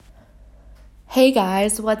Hey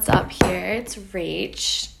guys, what's up here? It's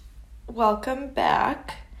Rach. Welcome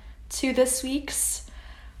back to this week's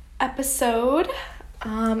episode.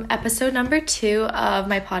 Episode number 2 of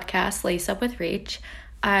my podcast, Lace Up with Rach.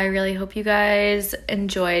 I really hope you guys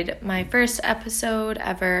enjoyed my first episode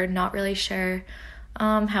ever. Not really sure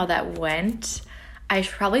how that went. I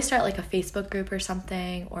should probably start like a Facebook group or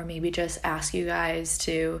something, or maybe just ask you guys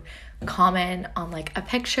to comment on like a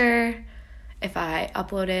picture if I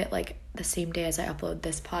upload it like the same day as I upload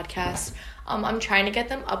this podcast. I'm trying to get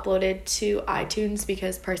them uploaded to iTunes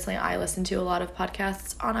because personally I listen to a lot of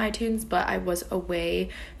podcasts on iTunes, but I was away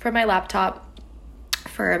from my laptop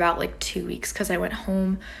for about like 2 weeks because I went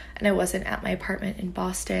home and I wasn't at my apartment in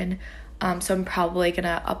Boston. So I'm probably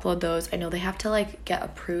gonna upload those. I know they have to like get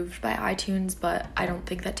approved by iTunes, but I don't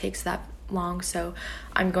think that takes that long, so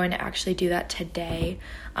I'm going to actually do that today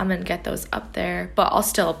and get those up there. But I'll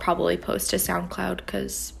still probably post to SoundCloud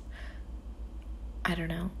because I don't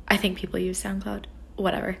know, I think people use SoundCloud,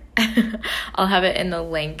 whatever. I'll have it in the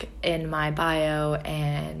link in my bio,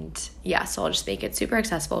 and yeah, so I'll just make it super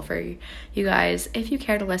accessible for you guys if you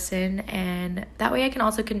care to listen, and that way I can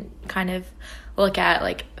also kind of look at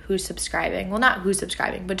like who's subscribing. Well, not who's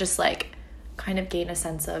subscribing, but just like kind of gain a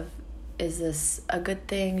sense of, is this a good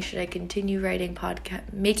thing? Should I continue making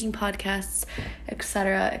podcasts,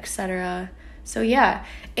 etc., etc.? So yeah,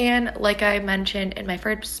 and like I mentioned in my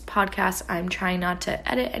first podcast, I'm trying not to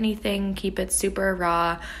edit anything, keep it super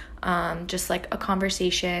raw, just like a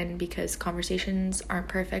conversation, because conversations aren't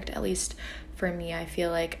perfect. At least for me, I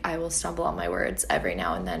feel like I will stumble on my words every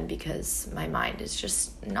now and then because my mind is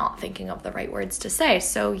just not thinking of the right words to say.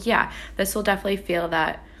 So yeah, this will definitely feel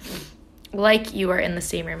that like you are in the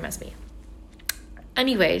same room as me.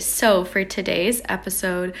 Anyways, so for today's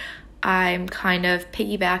episode, I'm kind of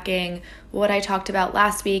piggybacking what I talked about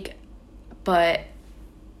last week, but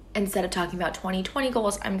instead of talking about 2020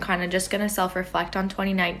 goals, I'm kind of just going to self-reflect on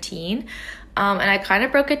 2019. And I kind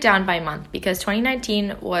of broke it down by month because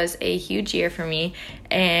 2019 was a huge year for me,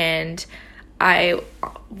 and I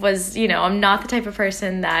was, I'm not the type of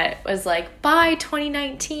person that was like, bye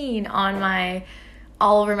 2019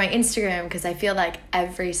 all over my Instagram, because I feel like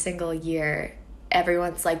every single year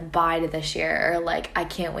everyone's like, bye to this year, or like, I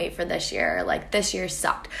can't wait for this year, or like, this year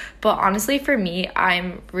sucked. But honestly, for me,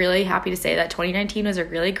 I'm really happy to say that 2019 was a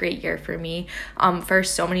really great year for me, for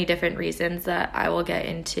so many different reasons that I will get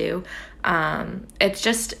into.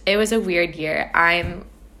 It was a weird year. I'm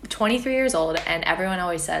 23 years old, and everyone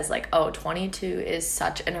always says like, oh, 22 is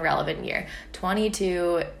such an irrelevant year.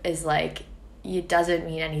 22 is like, it doesn't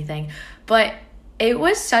mean anything. But it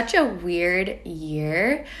was such a weird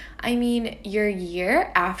year. I mean, your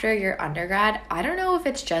year after your undergrad, I don't know if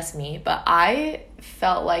it's just me, but I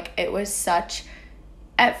felt like it was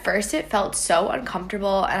at first it felt so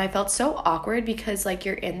uncomfortable, and I felt so awkward because like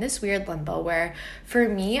you're in this weird limbo where for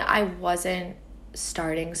me, I wasn't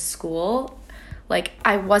starting school. Like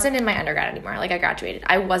I wasn't in my undergrad anymore. Like I graduated.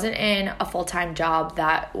 I wasn't in a full-time job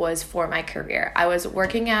that was for my career. I was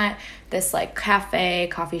working at this like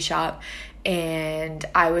coffee shop, and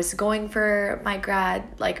I was going for my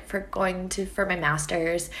for my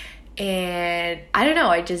master's, and I don't know,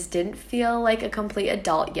 I just didn't feel like a complete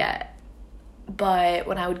adult yet. But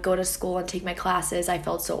when I would go to school and take my classes, I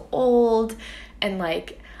felt so old, and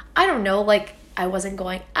like, I don't know, like I wasn't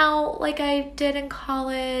going out like I did in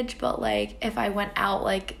college, but like if I went out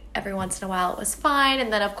like every once in a while, it was fine.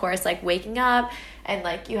 And then of course, like waking up and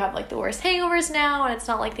like you have like the worst hangovers now, and it's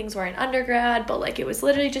not like things were in undergrad, but like it was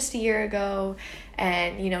literally just a year ago.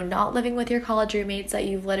 And not living with your college roommates that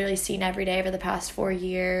you've literally seen every day for the past 4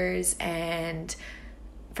 years. And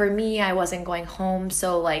for me, I wasn't going home,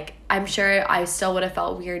 so like I'm sure I still would have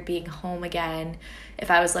felt weird being home again if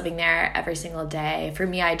I was living there every single day. For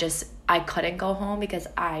me, I couldn't go home because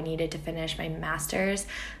I needed to finish my master's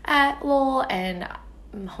at Lowell, and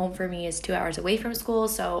home for me is 2 hours away from school,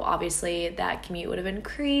 so obviously that commute would have been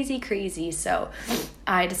crazy. So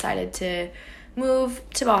I decided to move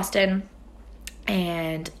to Boston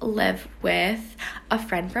and live with a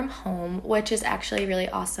friend from home, which is actually really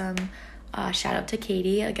awesome. Shout out to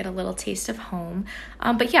Katie. I get a little taste of home.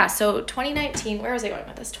 But yeah, so 2019, where was I going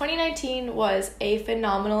with this? 2019 was a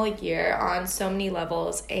phenomenal year on so many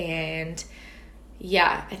levels, and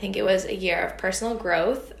yeah, I think it was a year of personal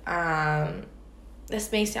growth.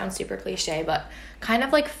 This may sound super cliche, but kind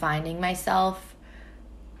of like finding myself.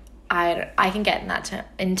 I can get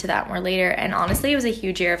into that more later. And honestly, it was a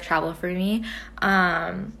huge year of travel for me.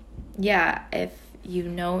 Yeah, if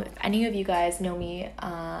any of you guys know me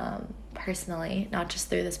personally, not just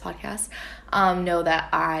through this podcast, know that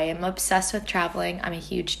I am obsessed with traveling. I'm a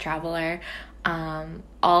huge traveler.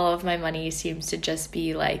 All of my money seems to just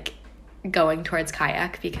be like going towards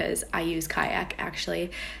kayak, because I use kayak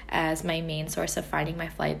actually as my main source of finding my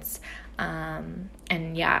flights.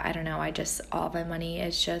 And yeah, I don't know, all my money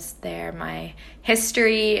is just there. My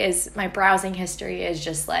browsing history is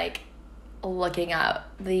just like looking up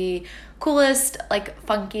the coolest, like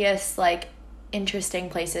funkiest, like interesting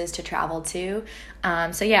places to travel to.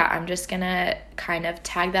 So yeah, I'm just gonna kind of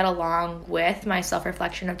tag that along with my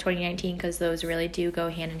self-reflection of 2019, because those really do go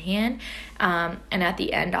hand in hand. And at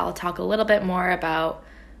the end, I'll talk a little bit more about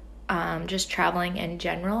just traveling in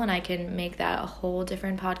general, and I can make that a whole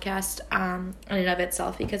different podcast in and of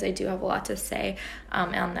itself, because I do have a lot to say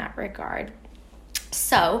on that regard.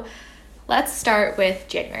 So let's start with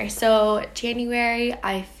January. So January,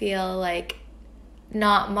 I feel like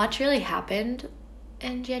not much really happened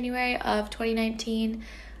in January of 2019.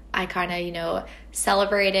 I kind of,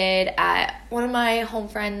 celebrated at one of my home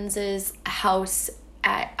friends' house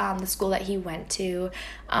at the school that he went to,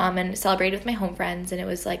 and celebrated with my home friends, and it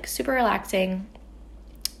was like super relaxing.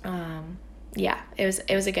 Yeah, it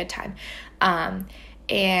was a good time.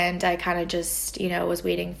 And I kind of just, was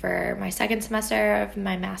waiting for my second semester of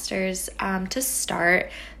my master's to start.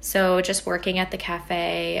 So just working at the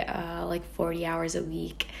cafe like 40 hours a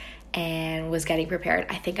week, and was getting prepared.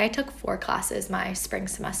 I think I took 4 classes my spring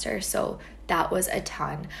semester, so that was a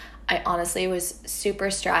ton. I honestly was super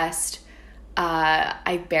stressed.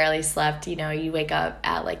 I barely slept. You wake up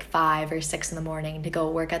at like 5 or 6 in the morning to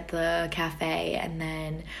go work at the cafe, and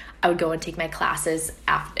then I would go and take my classes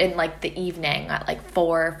in like the evening at like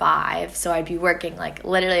 4 or 5. So I'd be working like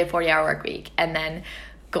literally a 40-hour work week, and then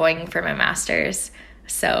going for my master's.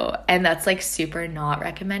 And that's like super not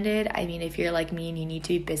recommended. I mean, if you're like me and you need to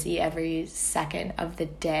be busy every second of the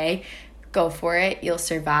day, go for it. You'll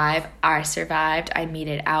survive. I survived. I made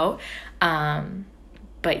it out.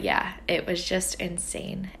 But yeah, it was just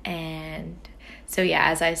insane. And so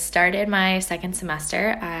yeah, as I started my second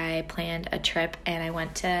semester, I planned a trip, and I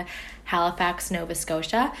went to Halifax, Nova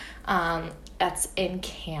Scotia. That's in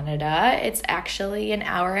Canada. It's actually an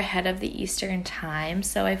hour ahead of the Eastern time.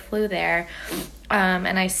 So I flew there,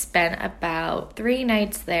 and I spent about 3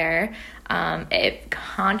 nights there.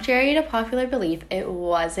 Contrary to popular belief, it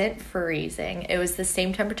wasn't freezing. It was the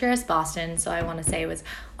same temperature as Boston, so I want to say it was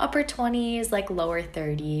upper 20s, like lower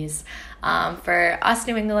 30s. For us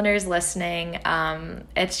New Englanders listening,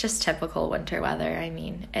 it's just typical winter weather. I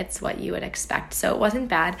mean, it's what you would expect, so it wasn't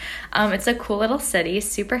bad. It's a cool little city,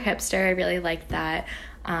 super hipster. I really liked that.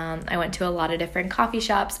 I went to a lot of different coffee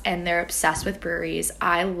shops, and they're obsessed with breweries.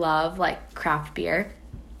 I love like craft beer,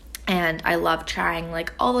 and I love trying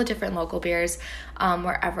like all the different local beers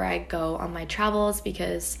wherever I go on my travels,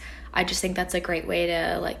 because I just think that's a great way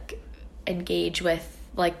to like engage with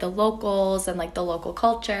like the locals and like the local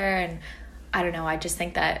culture. And I don't know, I just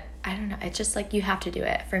think that, it's just like you have to do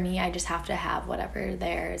it. For me, I just have to have whatever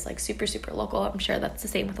there is like super, super local. I'm sure that's the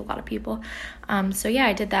same with a lot of people. So yeah,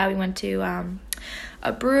 I did that. We went to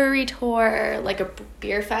a brewery tour, like a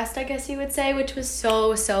beer fest, I guess you would say, which was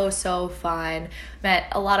so fun. Met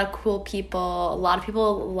a lot of cool people. A lot of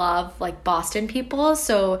people love like Boston people.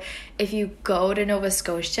 So if you go to Nova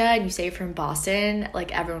Scotia and you say you're from Boston,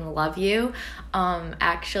 like everyone will love you.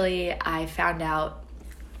 Actually, I found out,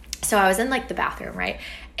 so I was in like the bathroom, right?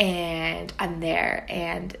 And I'm there,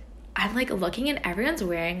 and I'm like looking, and everyone's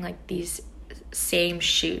wearing like these same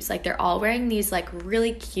shoes. Like they're all wearing these like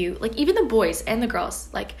really cute, like even the boys and the girls,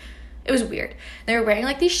 like it was weird. They were wearing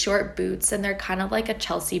like these short boots, and they're kind of like a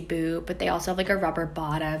Chelsea boot, but they also have like a rubber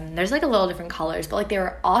bottom. There's like a little different colors, but like they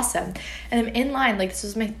were awesome. And I'm in line, like this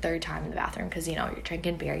was my 3rd time in the bathroom, because you're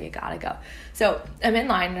drinking beer, you gotta go. So I'm in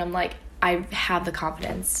line, and I'm like, I have the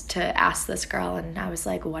confidence to ask this girl, and I was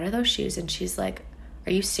like, what are those shoes? And she's like,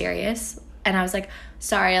 are you serious? And I was like,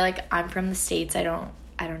 sorry, like I'm from the States. I don't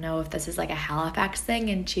know if this is like a Halifax thing.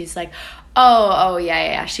 And she's like, oh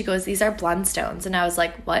yeah. She goes, these are Blundstones. And I was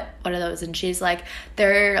like, what are those? And she's like,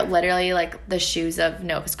 they're literally like the shoes of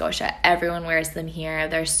Nova Scotia. Everyone wears them here.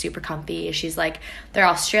 They're super comfy. She's like, they're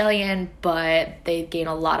Australian, but they gain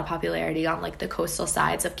a lot of popularity on like the coastal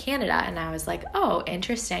sides of Canada. And I was like, oh,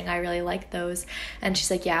 interesting. I really like those. And she's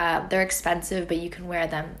like, yeah, they're expensive, but you can wear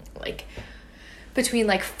them like between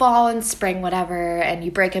like fall and spring, whatever, and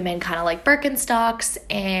you break them in kind of like Birkenstocks,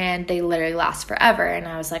 and they literally last forever. And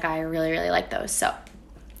I was like, I really, really like those. So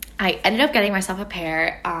I ended up getting myself a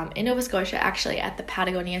pair in Nova Scotia, actually at the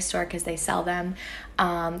Patagonia store, because they sell them.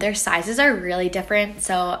 Their sizes are really different.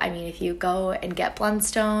 So, I mean, if you go and get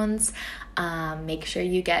Blundstones, make sure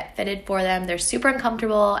you get fitted for them. They're super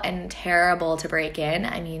uncomfortable and terrible to break in.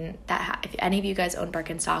 I mean, if any of you guys own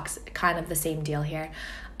Birkenstocks, kind of the same deal here.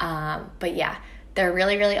 But yeah, they're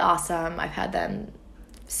really, really awesome. I've had them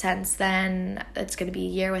since then. It's going to be a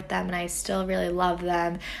year with them, and I still really love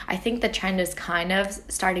them. I think the trend is kind of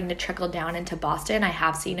starting to trickle down into Boston. I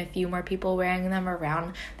have seen a few more people wearing them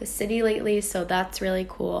around the city lately, so that's really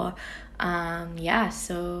cool. Yeah,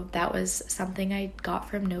 so that was something I got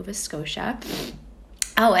from Nova Scotia.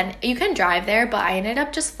 Oh, and you can drive there, but I ended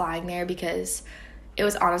up just flying there because it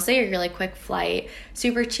was honestly a really quick flight,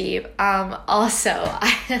 super cheap. Also,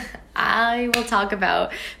 I will talk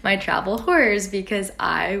about my travel horrors because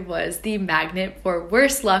I was the magnet for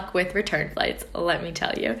worse luck with return flights, let me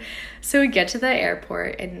tell you. So we get to the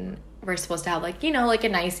airport and we're supposed to have like a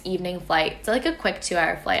nice evening flight. It's like a quick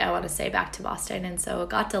 2-hour flight, I want to say, back to Boston. And so it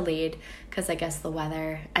got delayed because I guess the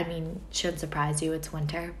weather, shouldn't surprise you, it's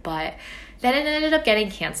winter. But then it ended up getting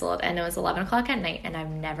canceled, and it was 11 o'clock at night, and I've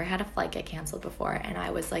never had a flight get canceled before. And I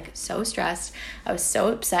was like so stressed. I was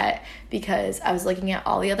so upset because I was looking at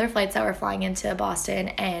all the other flights that were flying into Boston,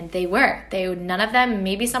 and none of them,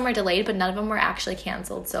 maybe some were delayed, but none of them were actually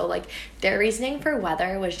canceled. So like their reasoning for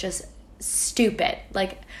weather was just stupid,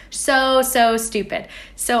 like so stupid.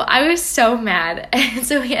 So I was so mad, and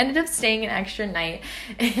so we ended up staying an extra night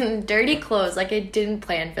in dirty clothes. Like, I didn't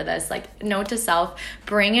plan for this. Like, note to self,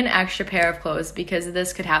 bring an extra pair of clothes because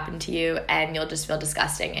this could happen to you and you'll just feel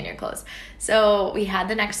disgusting in your clothes. So we had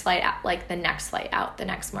the next flight out the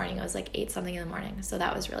next morning. It was like 8 something in the morning, so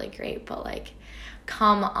that was really great. But like,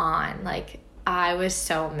 come on, like, I was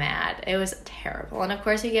so mad. It was terrible. And of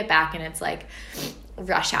course we get back and it's like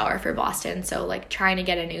rush hour for Boston, so like trying to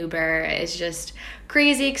get an Uber is just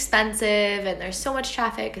crazy expensive, and there's so much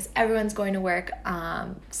traffic because everyone's going to work.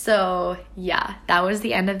 So yeah, that was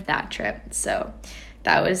the end of that trip. So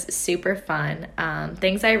that was super fun.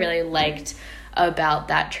 Things I really liked about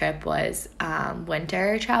that trip was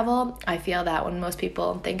winter travel. I feel that when most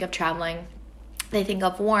people think of traveling, they think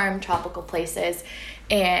of warm tropical places,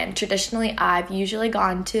 and traditionally I've usually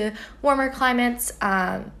gone to warmer climates.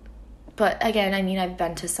 But again, I've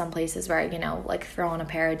been to some places where, like throw on a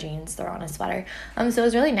pair of jeans, throw on a sweater. So it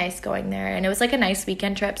was really nice going there. And it was like a nice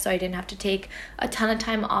weekend trip, so I didn't have to take a ton of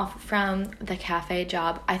time off from the cafe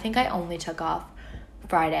job. I think I only took off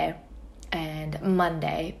Friday and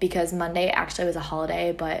Monday because Monday actually was a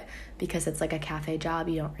holiday, but because it's like a cafe job,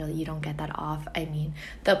 you don't get that off.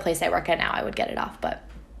 The place I work at now, I would get it off, but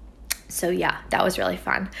so yeah, that was really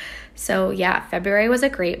fun. So yeah, February was a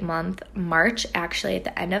great month. March, actually, at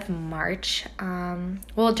the end of March,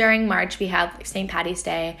 during March we have St. Paddy's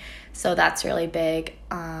Day, so that's really big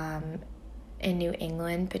in New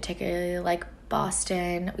England, particularly like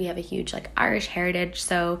Boston. We have a huge like Irish heritage,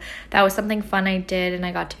 so that was something fun I did, and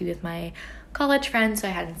I got to be with my college friends who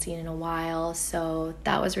I hadn't seen in a while, so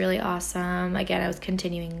that was really awesome. Again, I was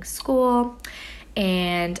continuing school,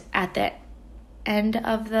 and at the end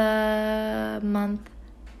of the month,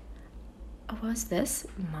 was this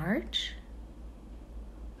March?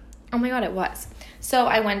 Oh my god, it was. So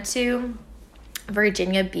I went to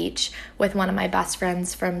Virginia Beach with one of my best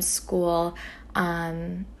friends from school.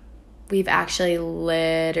 We've actually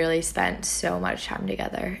literally spent so much time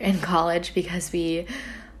together in college because we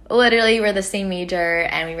literally were the same major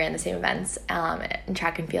and we ran the same events in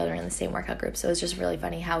track and field and ran the same workout group. So it was just really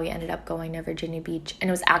funny how we ended up going to Virginia Beach, and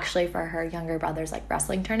it was actually for her younger brother's like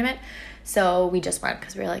wrestling tournament. So we just went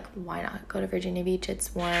because we were like, why not go to Virginia Beach?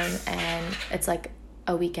 It's warm and it's like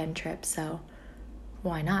a weekend trip, so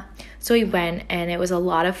why not? So we went, and it was a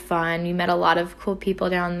lot of fun. We met a lot of cool people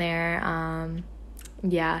down there.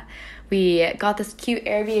 Yeah, we got this cute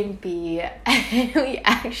Airbnb. We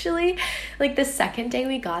actually, like, the second day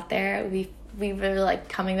we got there, we were like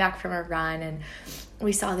coming back from a run, and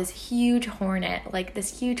we saw this huge hornet in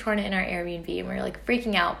our Airbnb, and we were like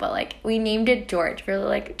freaking out, but like we named it George. We were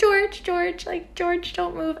like, George, like, George,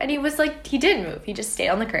 don't move. And he was like, he didn't move. He just stayed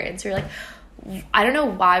on the curtain. So we were like, I don't know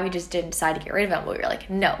why we just didn't decide to get rid of him, but we were like,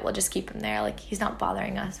 no, we'll just keep him there. Like, he's not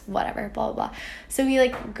bothering us, whatever, blah, blah, blah. So we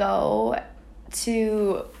like go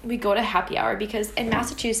to happy hour, because in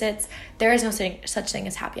Massachusetts there is no such thing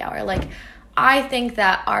as happy hour. Like, I think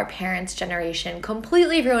that our parents' generation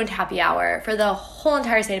completely ruined happy hour for the whole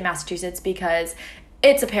entire state of Massachusetts because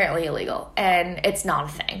it's apparently illegal and it's not a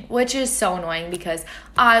thing, which is so annoying because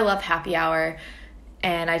I love happy hour,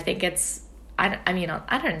 and I think it's, I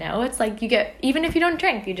don't know, it's like you get, even if you don't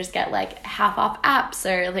drink, you just get like half off apps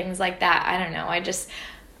or things like that. I don't know,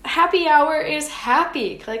 happy hour is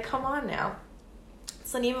happy. Like, come on now.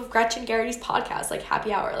 The name of Gretchen Garrity's podcast, like,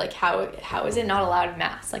 happy hour. Like, how is it not allowed in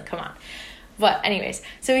Mass? Like, come on. But anyways,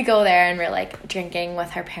 so we go there and we're like drinking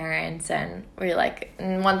with her parents, and we're like,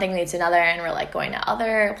 and one thing leads to another, and we're like going to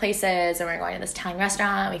other places, and we're going to this Italian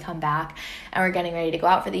restaurant, and we come back and we're getting ready to go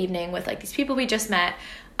out for the evening with like these people we just met.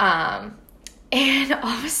 And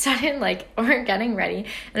all of a sudden, like, we're getting ready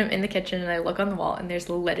and I'm in the kitchen and I look on the wall and there's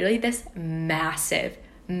literally this massive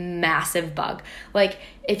bug. Like,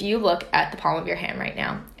 if you look at the palm of your hand right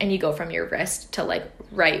now and you go from your wrist to like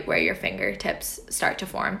right where your fingertips start to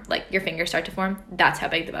form, like your fingers start to form, that's how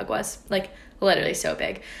big the bug was. Like, literally so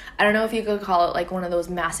big. I don't know if you could call it like one of those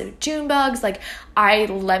massive June bugs. Like,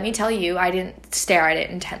 let me tell you, I didn't stare at it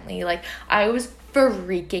intently. Like, I was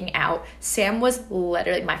freaking out. Sam was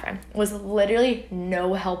literally, my friend, was literally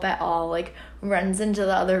no help at all. Like, runs into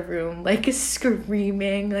the other room, like,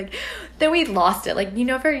 screaming. Like, then we lost it. Like,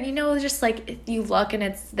 just like you look and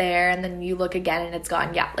it's there and then you look again and it's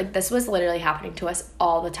gone. Yeah, like, this was literally happening to us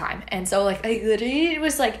all the time. And so, like, it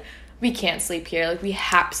was like, we can't sleep here. Like, we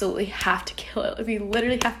absolutely have to kill it. Like, we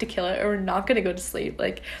literally have to kill it or we're not going to go to sleep.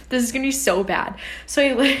 Like, this is going to be so bad. So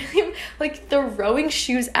I literally, like, throwing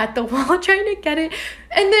shoes at the wall trying to get it.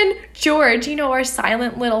 And then George, our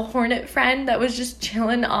silent little hornet friend that was just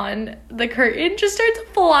chilling on the curtain, just starts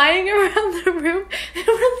flying around the room. And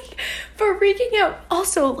we're, like, freaking out.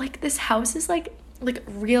 Also, like, this house is, like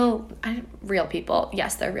real people.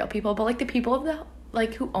 Yes, they're real people. But, like, the people of the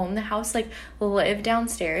like who own the house like live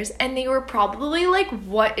downstairs, and they were probably like,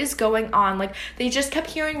 what is going on? Like, they just kept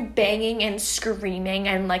hearing banging and screaming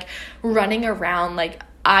and like running around. Like,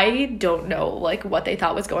 I don't know like what they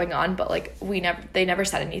thought was going on, but like they never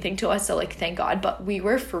said anything to us, so like thank God. But we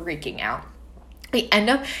were freaking out. We end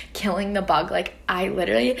up killing the bug. Like, I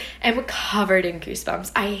literally am covered in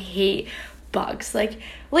goosebumps. I hate bugs, like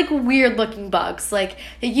weird looking bugs. Like,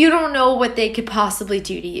 you don't know what they could possibly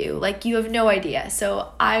do to you. Like, you have no idea.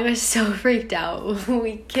 So I was so freaked out.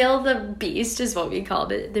 We killed the beast is what we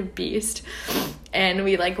called it, the beast. And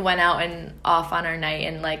we like went out and off on our night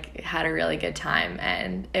and like had a really good time.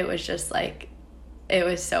 And it was just like, it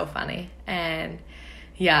was so funny. And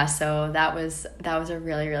yeah, so that was a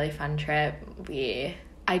really, really fun trip.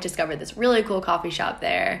 I discovered this really cool coffee shop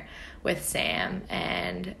there with Sam,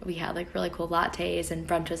 and we had like really cool lattes, and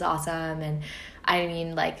brunch was awesome. And I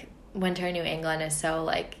mean, like, winter in New England is so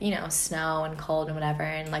like, snow and cold and whatever,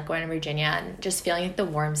 and like going to Virginia and just feeling like the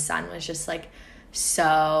warm sun was just like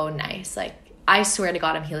so nice. Like, I swear to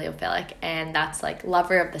God, I'm heliophilic, and that's like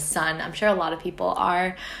lover of the sun. I'm sure a lot of people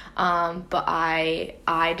are, but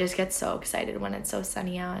I just get so excited when it's so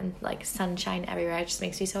sunny out and like sunshine everywhere. It just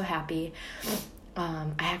makes me so happy.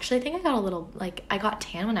 I actually think I got a little, like, I got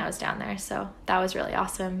tan when I was down there, so that was really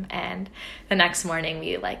awesome. And the next morning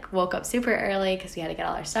we like woke up super early because we had to get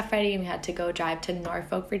all our stuff ready, and we had to go drive to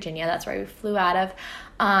Norfolk, Virginia. That's where we flew out of.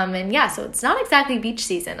 And yeah, so it's not exactly beach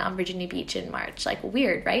season on Virginia Beach in March. Like,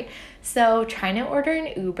 weird, right? So trying to order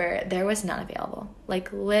an Uber, there was none available.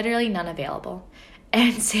 Like, literally none available.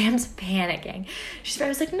 And Sam's panicking. I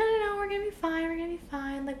was like, no, we're going to be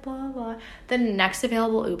fine, like, blah, blah, blah. The next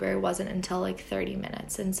available Uber wasn't until, like, 30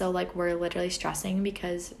 minutes. And so, like, we're literally stressing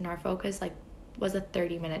because Norfolk was a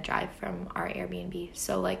 30-minute drive from our Airbnb.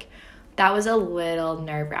 So, like, that was a little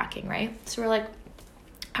nerve-wracking, right? So we're like,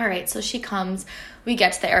 all right, so she comes. We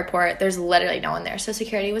get to the airport. There's literally no one there. So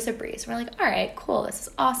security was a breeze. We're like, all right, cool. This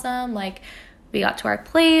is awesome. Like, we got to our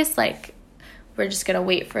place. Like, we're just going to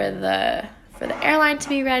wait for the airline to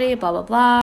be ready, blah, blah, blah.